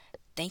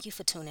Thank you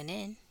for tuning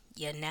in.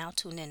 You're now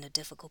tuned in to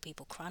Difficult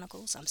People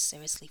Chronicles. I'm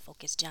seriously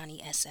focused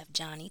Johnny SF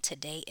Johnny.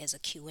 Today is a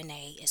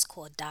Q&A. It's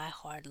called Die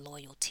Hard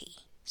Loyalty.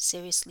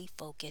 Seriously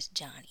focused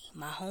Johnny.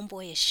 My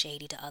homeboy is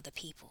shady to other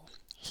people.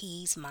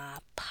 He's my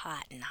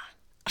partner.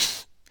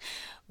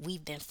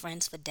 We've been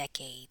friends for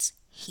decades.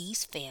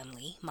 He's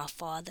family. My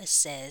father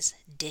says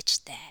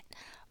ditch that,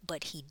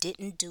 but he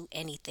didn't do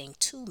anything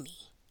to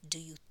me. Do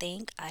you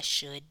think I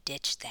should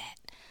ditch that?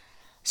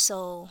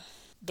 So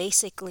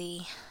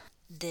basically,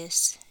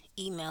 this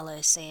emailer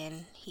is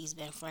saying he's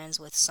been friends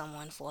with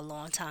someone for a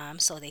long time,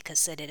 so they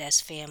consider it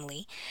as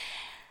family.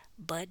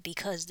 But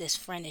because this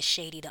friend is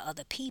shady to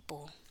other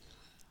people,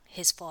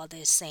 his father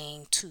is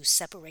saying to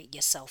separate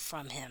yourself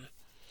from him.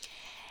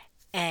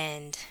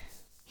 And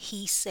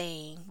he's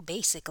saying,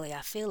 basically,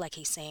 I feel like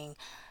he's saying,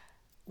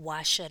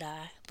 why should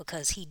I?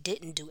 Because he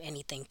didn't do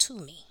anything to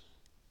me.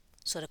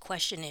 So the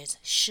question is,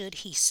 should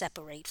he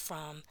separate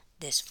from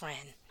this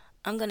friend?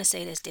 I'm going to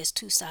say this, there's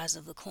two sides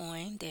of the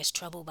coin. There's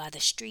trouble by the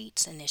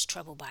streets and there's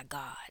trouble by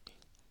God.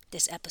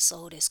 This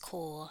episode is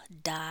called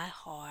Die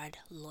Hard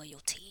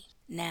Loyalty.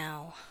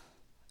 Now,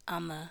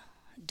 I'm going to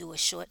do a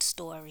short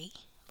story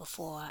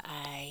before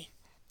I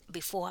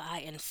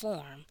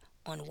inform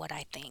on what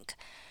I think.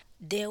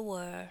 There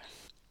were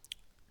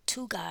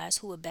two guys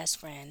who were best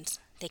friends.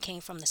 They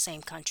came from the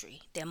same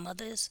country. Their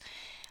mothers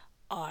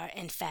are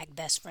in fact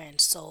best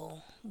friends.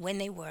 So when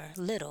they were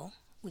little,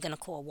 we're going to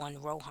call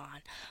one Rohan.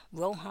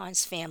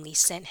 Rohan's family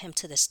sent him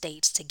to the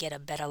States to get a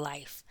better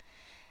life.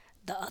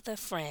 The other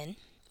friend,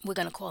 we're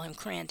going to call him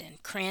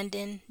Crandon.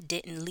 Crandon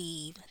didn't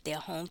leave their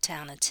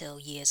hometown until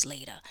years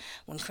later.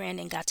 When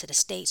Crandon got to the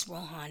States,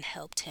 Rohan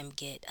helped him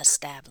get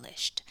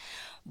established.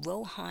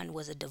 Rohan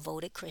was a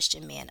devoted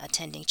Christian man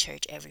attending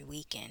church every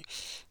weekend.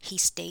 He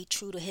stayed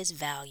true to his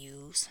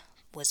values,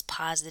 was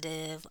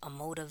positive, a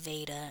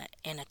motivator,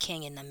 and a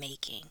king in the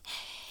making.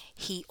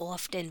 He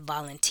often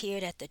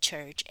volunteered at the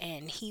church,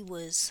 and he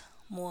was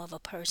more of a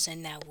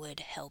person that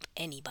would help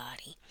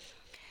anybody.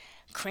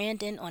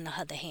 Crandon, on the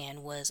other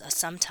hand, was a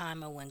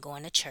sometimer when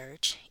going to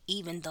church,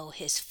 even though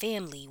his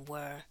family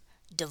were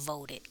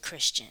devoted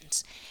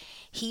Christians.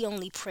 He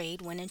only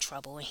prayed when in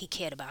trouble and he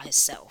cared about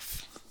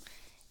himself.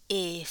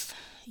 If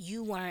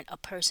you weren't a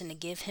person to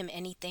give him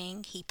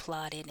anything, he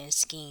plotted and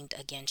schemed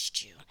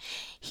against you.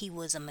 He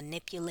was a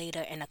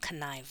manipulator and a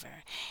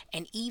conniver.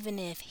 And even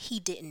if he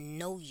didn't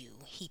know you,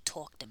 he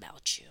talked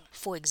about you.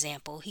 For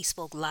example, he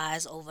spoke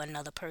lies over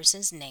another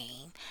person's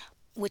name,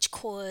 which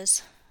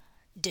caused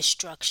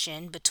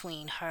destruction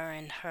between her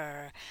and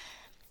her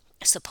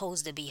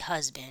supposed to be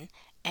husband,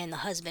 and the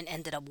husband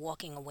ended up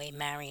walking away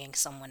marrying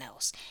someone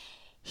else.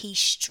 He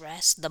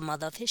stressed the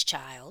mother of his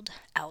child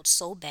out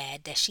so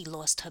bad that she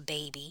lost her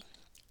baby,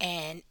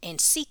 and in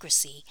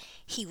secrecy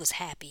he was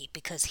happy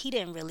because he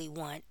didn't really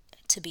want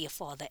to be a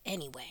father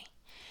anyway.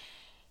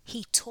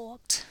 He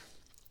talked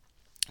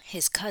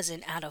his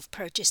cousin out of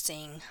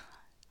purchasing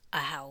a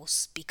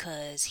house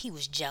because he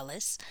was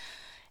jealous,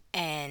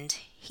 and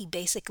he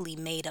basically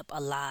made up a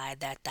lie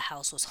that the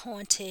house was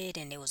haunted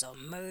and there was a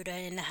murder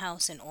in the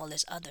house and all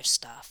this other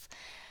stuff.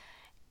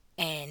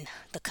 And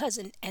the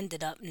cousin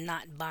ended up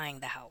not buying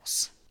the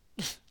house.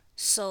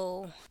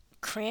 So,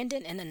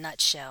 Crandon, in a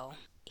nutshell,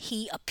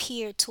 he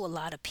appeared to a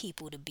lot of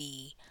people to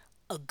be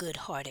a good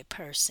hearted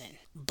person,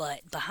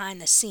 but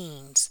behind the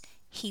scenes,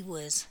 he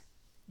was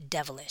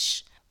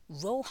devilish.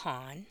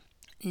 Rohan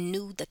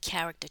knew the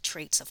character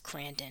traits of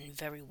Crandon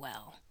very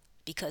well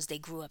because they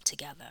grew up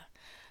together.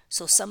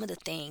 So some of the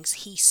things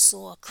he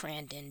saw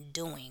Crandon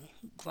doing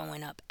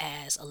growing up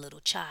as a little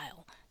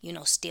child,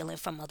 stealing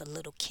from other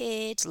little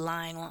kids,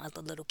 lying on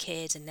other little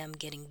kids and them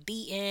getting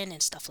beaten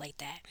and stuff like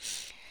that.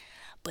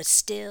 But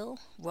still,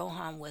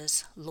 Rohan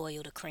was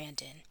loyal to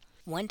Crandon.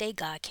 One day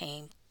God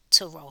came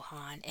to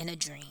Rohan in a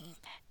dream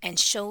and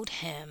showed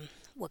him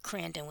what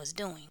Crandon was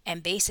doing.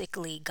 And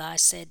basically, God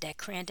said that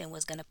Crandon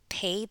was going to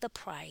pay the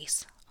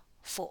price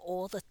for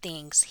all the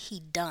things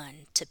he'd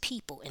done to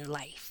people in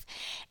life.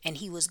 And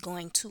he was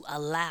going to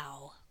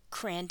allow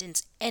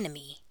Crandon's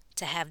enemy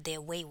to have their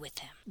way with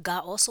him.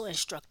 God also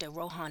instructed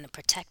Rohan to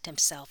protect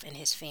himself and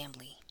his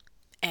family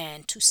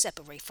and to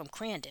separate from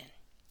Crandon.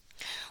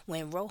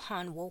 When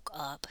Rohan woke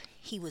up,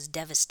 he was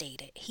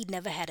devastated. He'd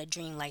never had a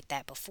dream like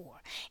that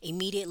before.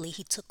 Immediately,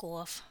 he took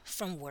off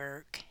from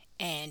work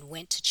and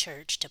went to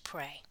church to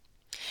pray.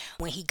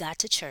 When he got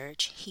to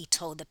church, he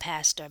told the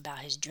pastor about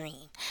his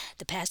dream.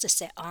 The pastor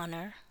said,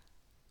 honor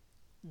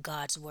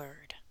God's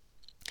word.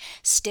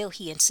 Still,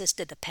 he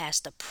insisted the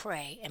pastor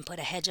pray and put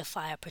a hedge of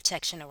fire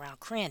protection around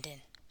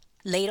Crandon.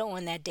 Later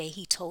on that day,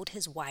 he told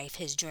his wife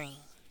his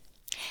dream.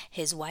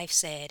 His wife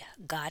said,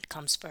 God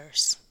comes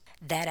first.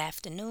 That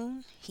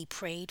afternoon, he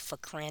prayed for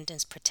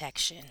Crandon's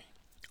protection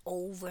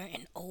over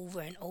and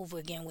over and over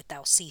again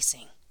without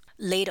ceasing.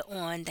 Later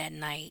on that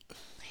night,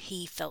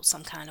 he felt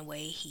some kind of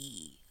way.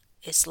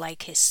 It's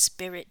like his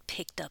spirit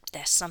picked up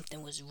that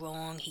something was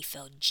wrong. He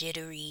felt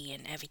jittery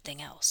and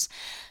everything else.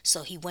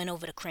 So he went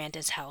over to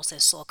Crandon's house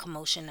and saw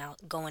commotion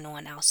going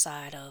on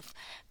outside of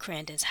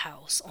Crandon's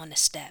house on the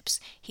steps.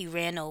 He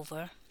ran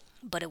over,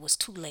 but it was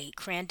too late.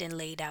 Crandon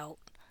laid out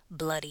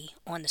bloody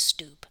on the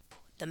stoop.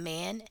 The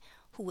man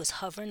who was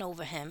hovering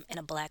over him in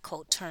a black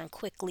coat turned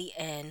quickly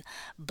and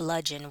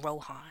bludgeoned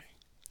Rohan.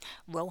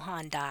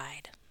 Rohan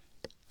died.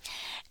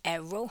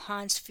 At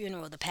Rohan's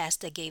funeral, the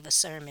pastor gave a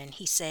sermon.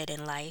 He said,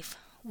 in life,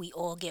 we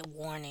all get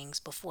warnings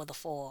before the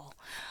fall.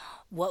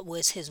 What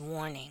was his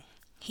warning?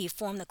 He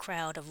formed the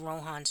crowd of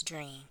Rohan's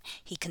dream.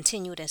 He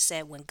continued and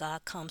said, when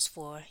God comes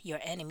for your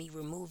enemy,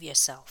 remove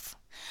yourself.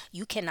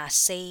 You cannot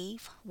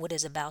save what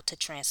is about to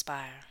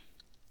transpire.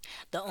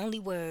 The only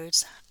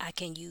words I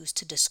can use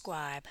to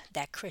describe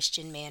that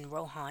Christian man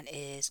Rohan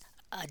is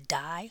a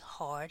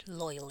die-hard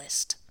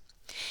loyalist.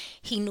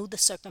 He knew the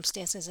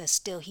circumstances and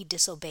still he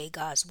disobeyed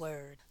God's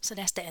word. So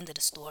that's the end of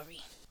the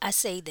story. I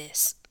say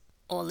this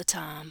all the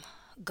time: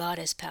 God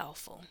is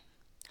powerful.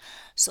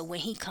 So when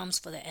he comes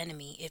for the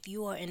enemy, if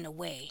you are in the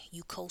way,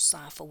 you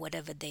co-sign for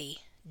whatever they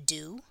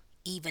do,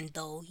 even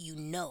though you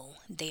know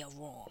they are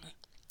wrong.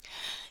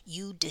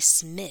 You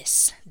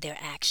dismiss their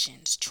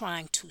actions,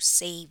 trying to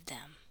save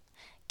them.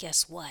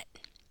 Guess what?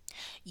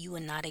 You are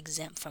not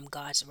exempt from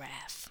God's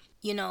wrath.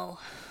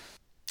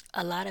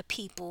 A lot of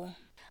people,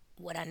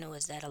 what I know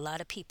is that a lot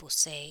of people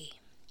say,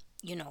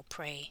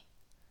 pray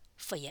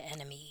for your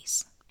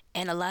enemies.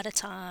 And a lot of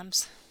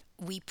times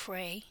we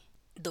pray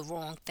the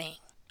wrong thing.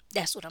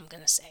 That's what I'm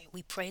going to say.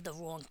 We pray the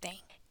wrong thing.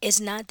 It's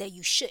not that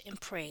you shouldn't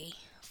pray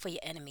for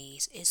your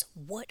enemies. It's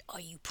what are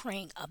you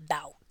praying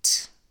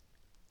about?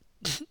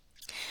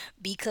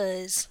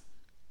 Because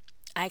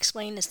I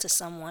explained this to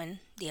someone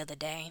the other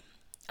day,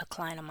 a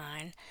client of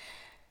mine.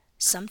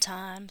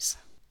 Sometimes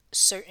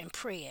certain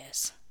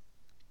prayers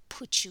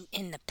put you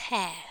in the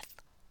path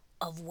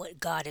of what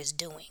God is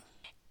doing.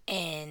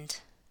 And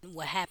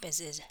what happens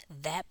is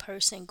that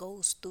person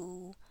goes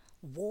through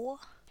war,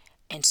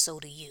 and so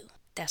do you.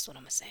 That's what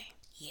I'm going to say.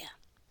 Yeah.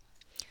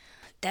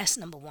 That's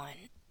number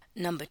one.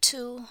 Number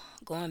two,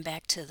 going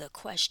back to the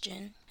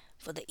question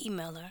for the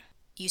emailer,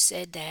 you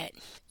said that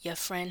your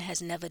friend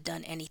has never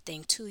done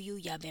anything to you.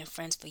 Y'all been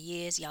friends for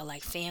years. Y'all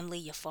like family.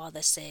 Your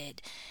father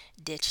said,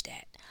 ditch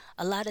that.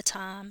 A lot of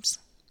times,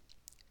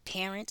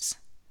 parents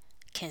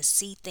can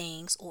see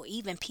things, or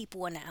even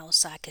people on the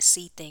outside can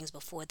see things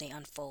before they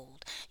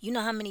unfold. You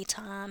know how many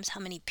times, how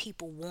many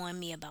people warn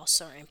me about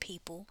certain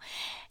people,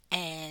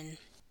 and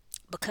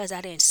because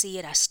I didn't see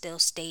it, I still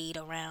stayed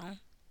around,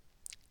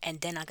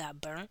 and then I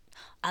got burnt.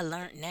 I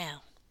learned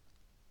now.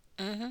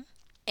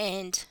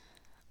 And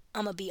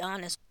I'm going to be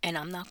honest, and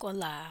I'm not going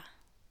to lie.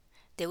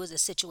 There was a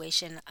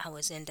situation I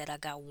was in that I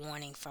got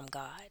warning from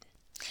God.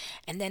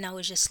 And then I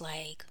was just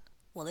like,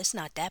 well, it's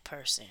not that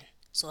person,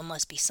 so it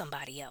must be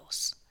somebody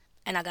else.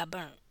 And I got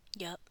burnt.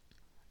 Yep.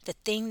 The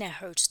thing that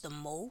hurts the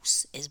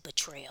most is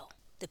betrayal.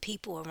 The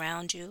people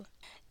around you,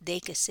 they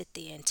could sit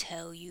there and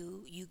tell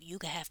you, you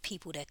could have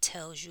people that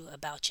tells you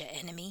about your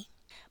enemy,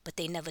 but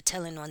they never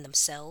telling on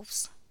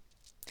themselves.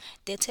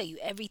 They'll tell you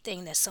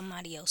everything that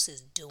somebody else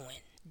is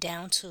doing,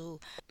 down to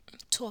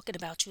talking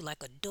about you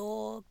like a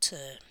dog, to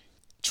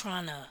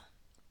trying to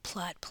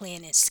plot,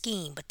 plan, and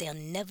scheme, but they'll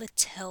never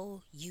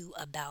tell you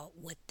about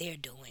what they're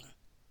doing.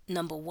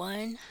 Number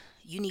one,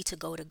 you need to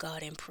go to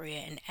God in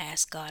prayer and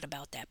ask God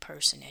about that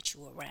person that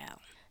you're around.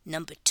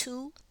 Number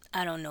two,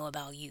 I don't know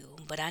about you,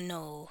 but I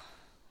know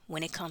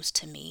when it comes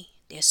to me,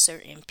 there's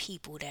certain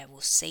people that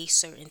will say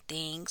certain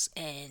things,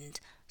 and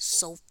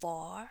so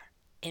far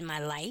in my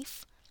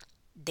life,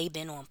 they've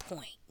been on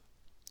point.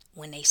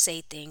 When they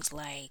say things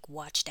like,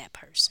 watch that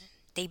person,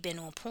 they've been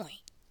on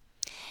point.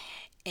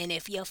 And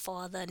if your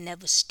father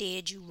never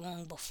steered you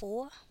wrong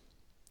before,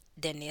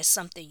 then there's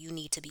something you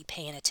need to be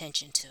paying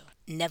attention to.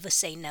 Never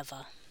say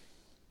never.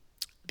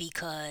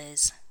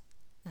 Because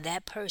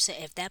that person,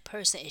 if that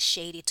person is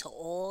shady to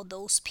all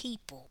those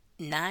people,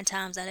 9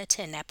 times out of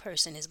 10, that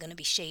person is going to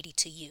be shady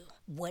to you.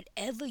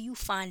 Whatever you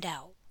find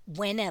out,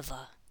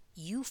 whenever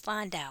you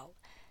find out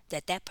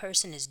that that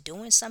person is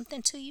doing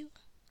something to you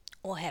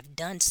or have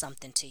done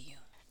something to you,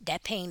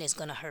 that pain is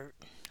going to hurt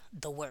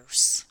the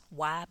worst.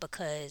 Why?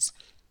 Because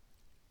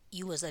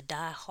you was a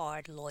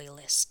die-hard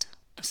loyalist.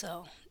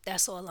 So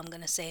that's all I'm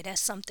going to say.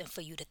 That's something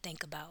for you to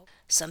think about.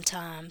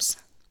 Sometimes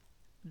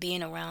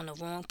being around the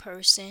wrong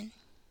person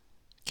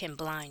can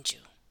blind you,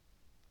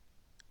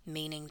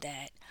 meaning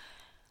that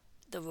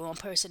the wrong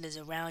person is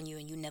around you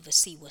and you never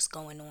see what's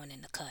going on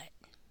in the cut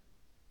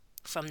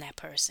from that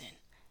person.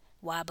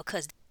 Why?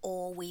 Because they're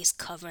always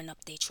covering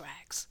up their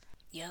tracks.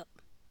 Yep.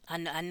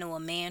 I know a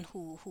man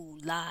who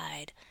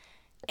lied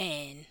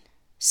and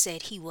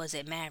said he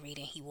wasn't married,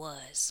 and he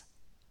was.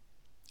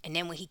 And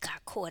then when he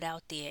got caught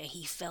out there and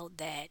he felt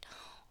that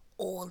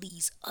all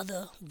these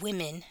other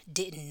women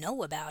didn't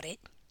know about it,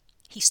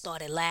 he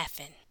started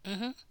laughing.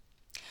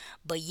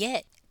 But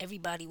yet,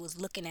 everybody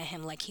was looking at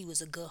him like he was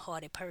a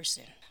good-hearted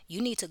person.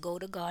 You need to go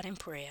to God in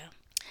prayer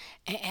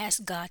and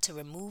ask God to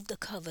remove the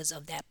covers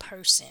of that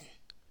person.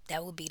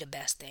 That would be the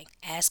best thing.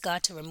 Ask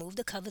God to remove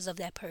the covers of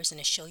that person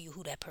and show you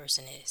who that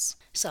person is.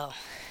 So,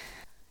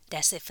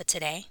 that's it for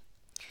today.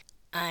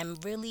 I'm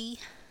really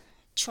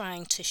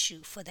trying to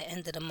shoot for the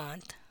end of the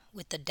month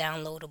with the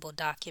downloadable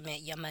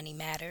document, Your Money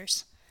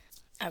Matters.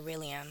 I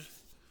really am.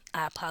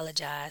 I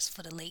apologize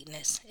for the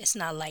lateness. It's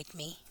not like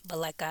me, but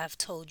like I've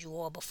told you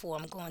all before,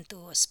 I'm going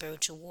through a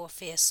spiritual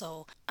warfare,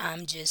 so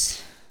I'm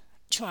just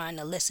trying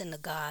to listen to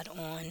God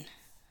on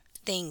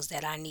things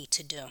that I need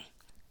to do.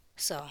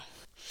 So,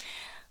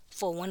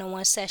 for a one on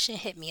one session,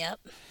 hit me up.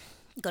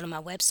 Go to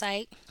my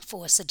website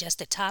for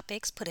suggested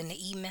topics, put in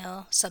the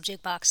email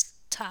subject box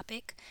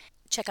topic.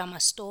 Check out my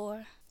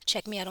store.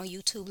 Check me out on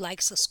YouTube,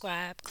 like,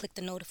 subscribe, click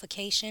the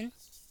notification,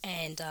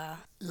 and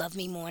love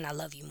me more, and I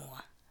love you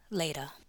more. Later.